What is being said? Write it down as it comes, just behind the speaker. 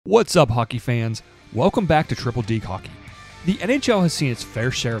What's up, hockey fans? Welcome back to Triple D Hockey. The NHL has seen its fair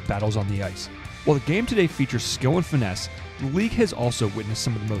share of battles on the ice. While the game today features skill and finesse, the league has also witnessed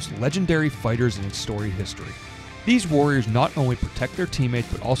some of the most legendary fighters in its storied history. These warriors not only protect their teammates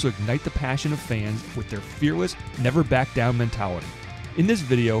but also ignite the passion of fans with their fearless, never back down mentality. In this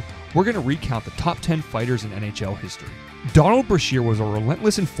video, we're going to recount the top 10 fighters in NHL history. Brashear was a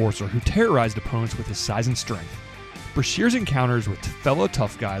relentless enforcer who terrorized opponents with his size and strength. Brashear's encounters with fellow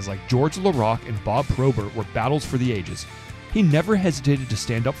tough guys like George Laraque and Probert were battles for the ages. He never hesitated to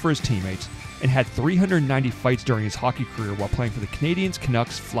stand up for his teammates and had 390 fights during his hockey career while playing for the Canadiens,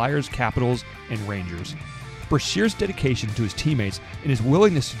 Canucks, Flyers, Capitals, and Rangers. Brashear's dedication to his teammates and his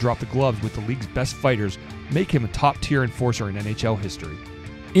willingness to drop the gloves with the league's best fighters make him a top-tier enforcer in NHL history.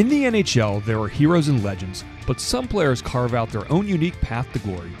 In the NHL, there are heroes and legends, but some players carve out their own unique path to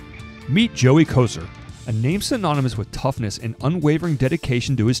glory. Meet Joey Kocur, a name synonymous with toughness and unwavering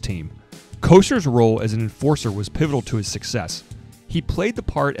dedication to his team. Kocur's role as an enforcer was pivotal to his success. He played the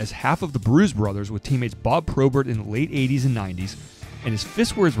part as half of the Bruins brothers with teammates Probert in the late 80s and 90s, and his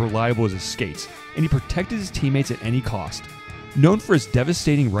fists were as reliable as his skates, and he protected his teammates at any cost. Known for his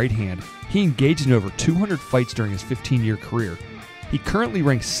devastating right hand, he engaged in over 200 fights during his 15-year career. He currently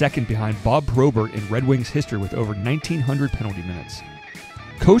ranks second behind Probert in Red Wings history with over 1,900 penalty minutes.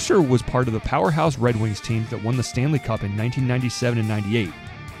 Kocur was part of the powerhouse Red Wings teams that won the Stanley Cup in 1997 and 98.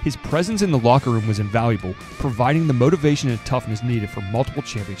 His presence in the locker room was invaluable, providing the motivation and toughness needed for multiple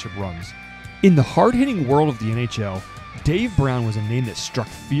championship runs. In the hard-hitting world of the NHL, Dave Brown was a name that struck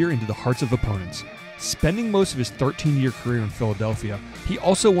fear into the hearts of opponents. Spending most of his 13-year career in Philadelphia, he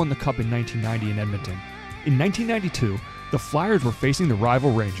also won the Cup in 1990 in Edmonton. In 1992, the Flyers were facing the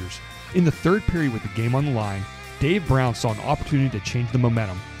rival Rangers. In the third period with the game on the line, Dave Brown saw an opportunity to change the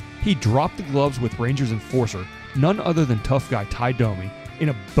momentum. He dropped the gloves with Rangers enforcer, none other than tough guy Domi, in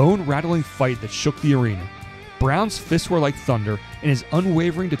a bone-rattling fight that shook the arena. Brown's fists were like thunder, and his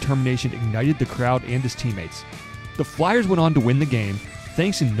unwavering determination ignited the crowd and his teammates. The Flyers went on to win the game,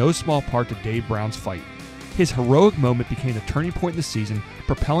 thanks in no small part to Dave Brown's fight. His heroic moment became the turning point in the season,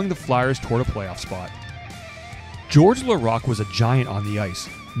 propelling the Flyers toward a playoff spot. George Laraque was a giant on the ice,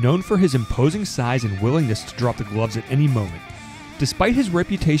 known for his imposing size and willingness to drop the gloves at any moment. Despite his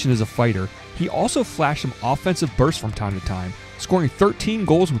reputation as a fighter, he also flashed some offensive bursts from time to time, scoring 13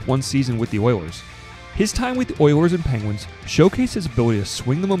 goals with one season with the Oilers. His time with the Oilers and Penguins showcased his ability to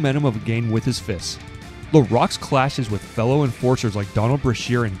swing the momentum of a game with his fists. Laraque's clashes with fellow enforcers like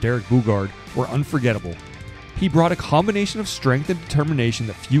Brashear and Derek Boogaard were unforgettable. He brought a combination of strength and determination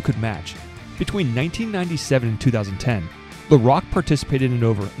that few could match. Between 1997 and 2010, Laraque participated in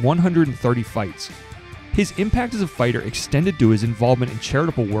over 130 fights. His impact as a fighter extended to his involvement in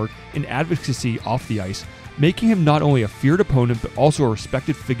charitable work and advocacy off the ice, making him not only a feared opponent but also a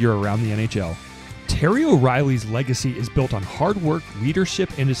respected figure around the NHL. Terry O'Reilly's legacy is built on hard work, leadership,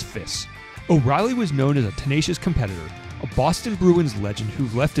 and his fists. O'Reilly was known as a tenacious competitor, a Boston Bruins legend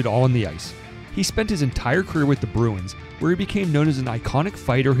who left it all on the ice. He spent his entire career with the Bruins, where he became known as an iconic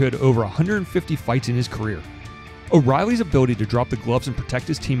fighter who had over 150 fights in his career. O'Reilly's ability to drop the gloves and protect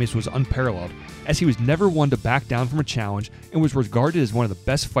his teammates was unparalleled, as he was never one to back down from a challenge and was regarded as one of the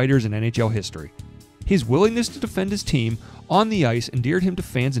best fighters in NHL history. His willingness to defend his team on the ice endeared him to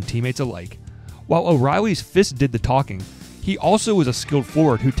fans and teammates alike. While O'Reilly's fists did the talking, he also was a skilled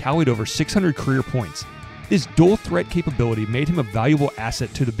forward who tallied over 600 career points. His dual threat capability made him a valuable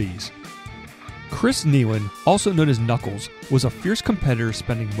asset to the Bees. Chris Nilan, also known as Knuckles, was a fierce competitor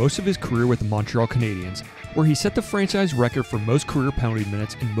spending most of his career with the Montreal Canadiens, where he set the franchise record for most career penalty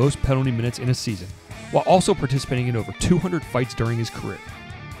minutes and most penalty minutes in a season, while also participating in over 200 fights during his career.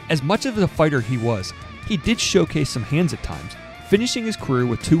 As much of a fighter he did showcase some hands at times, finishing his career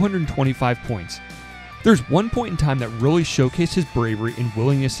with 225 points. There's one point in time that really showcased his bravery and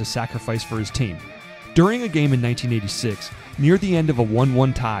willingness to sacrifice for his team. During a game in 1986, near the end of a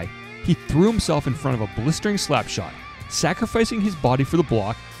 1-1 tie, he threw himself in front of a blistering slap shot, sacrificing his body for the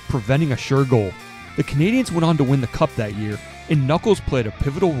block, preventing a sure goal. The Canadiens went on to win the Cup that year, and Knuckles played a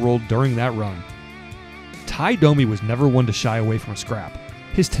pivotal role during that run. Domi was never one to shy away from a scrap.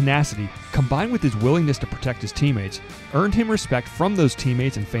 His tenacity, combined with his willingness to protect his teammates, earned him respect from those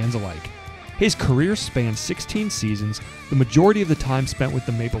teammates and fans alike. His career spanned 16 seasons, the majority of the time spent with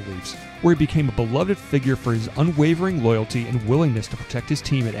the Maple Leafs, where he became a beloved figure for his unwavering loyalty and willingness to protect his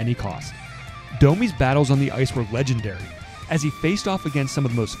team at any cost. Domi's battles on the ice were legendary, as he faced off against some of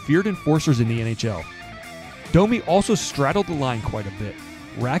the most feared enforcers in the NHL. Domi also straddled the line quite a bit,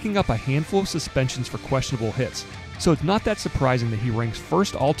 racking up a handful of suspensions for questionable hits, so it's not that surprising that he ranks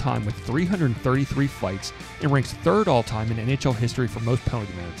first all-time with 333 fights and ranks third all-time in NHL history for most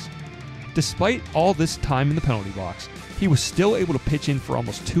penalty minutes. Despite all this time in the penalty box, he was still able to pitch in for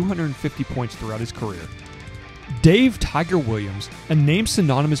almost 250 points throughout his career. Dave Tiger Williams, a name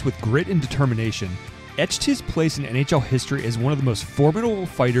synonymous with grit and determination, etched his place in NHL history as one of the most formidable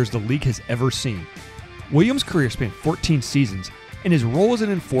fighters the league has ever seen. Williams' career spanned 14 seasons, and his role as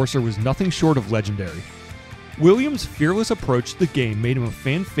an enforcer was nothing short of legendary. Williams' fearless approach to the game made him a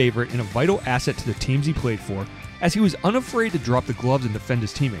fan favorite and a vital asset to the teams he played for, as he was unafraid to drop the gloves and defend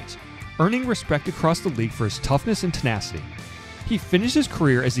his teammates, earning respect across the league for his toughness and tenacity. He finished his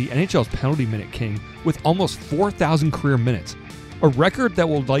career as the NHL's penalty minute king with almost 4,000 career minutes, a record that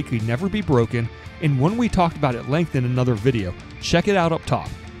will likely never be broken and one we talked about at length in another video. Check it out up top.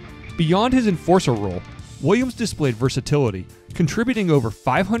 Beyond his enforcer role, Williams displayed versatility, contributing over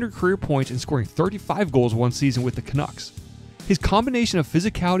 500 career points and scoring 35 goals one season with the Canucks. His combination of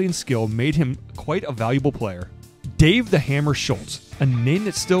physicality and skill made him quite a valuable player. Dave the Hammer Schultz, a name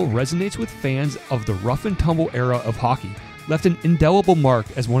that still resonates with fans of the rough and tumble era of hockey, left an indelible mark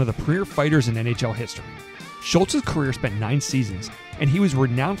as one of the premier fighters in NHL history. Schultz's career spent 9 seasons, and he was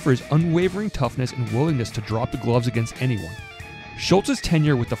renowned for his unwavering toughness and willingness to drop the gloves against anyone. Schultz's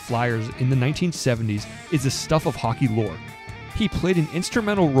tenure with the Flyers in the 1970s is the stuff of hockey lore. He played an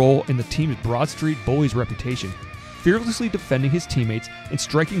instrumental role in the team's Broad Street Bullies reputation, fearlessly defending his teammates and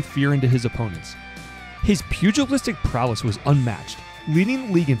striking fear into his opponents. His pugilistic prowess was unmatched, leading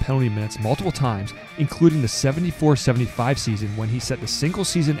the league in penalty minutes multiple times, including the 74-75 season when he set the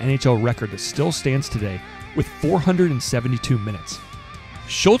single-season NHL record that still stands today with 472 minutes.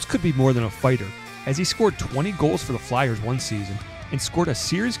 Schultz could be more than a fighter, as he scored 20 goals for the Flyers one season and scored a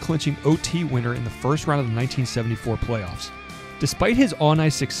series-clinching OT winner in the first round of the 1974 playoffs. Despite his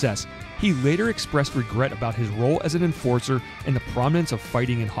on-ice success, he later expressed regret about his role as an enforcer and the prominence of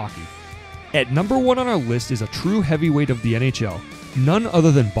fighting in hockey. At number 1 on our list is a true heavyweight of the NHL, none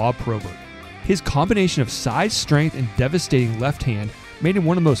other than Bob Probert. His combination of size, strength, and devastating left hand made him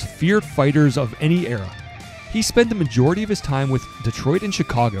one of the most feared fighters of any era. He spent the majority of his time with Detroit and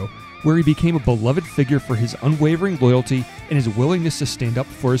Chicago, where he became a beloved figure for his unwavering loyalty and his willingness to stand up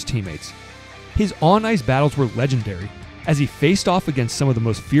for his teammates. His on-ice battles were legendary, as he faced off against some of the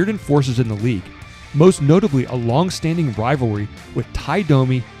most feared enforcers in the league, most notably a long-standing rivalry with Ty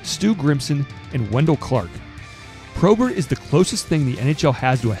Domi, Stu Grimson, and Wendell Clark. Probert is the closest thing the NHL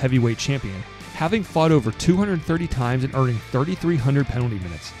has to a heavyweight champion, having fought over 230 times and earning 3,300 penalty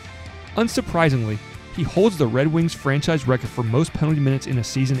minutes. Unsurprisingly, he holds the Red Wings franchise record for most penalty minutes in a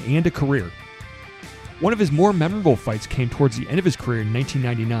season and a career. One of his more memorable fights came towards the end of his career in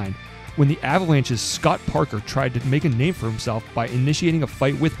 1999, when the Avalanche's Scott Parker tried to make a name for himself by initiating a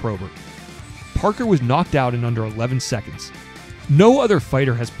fight with Probert. Parker was knocked out in under 11 seconds. No other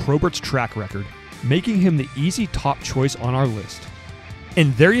fighter has Probert's track record, making him the easy top choice on our list.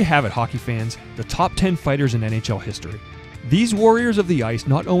 And there you have it, hockey fans, the top 10 fighters in NHL history. These warriors of the ice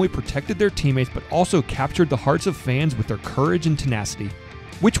not only protected their teammates but also captured the hearts of fans with their courage and tenacity.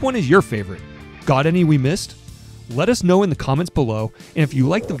 Which one is your favorite? Got any we missed? Let us know in the comments below, and if you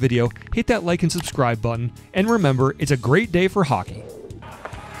liked the video, hit that like and subscribe button, and remember, it's a great day for hockey.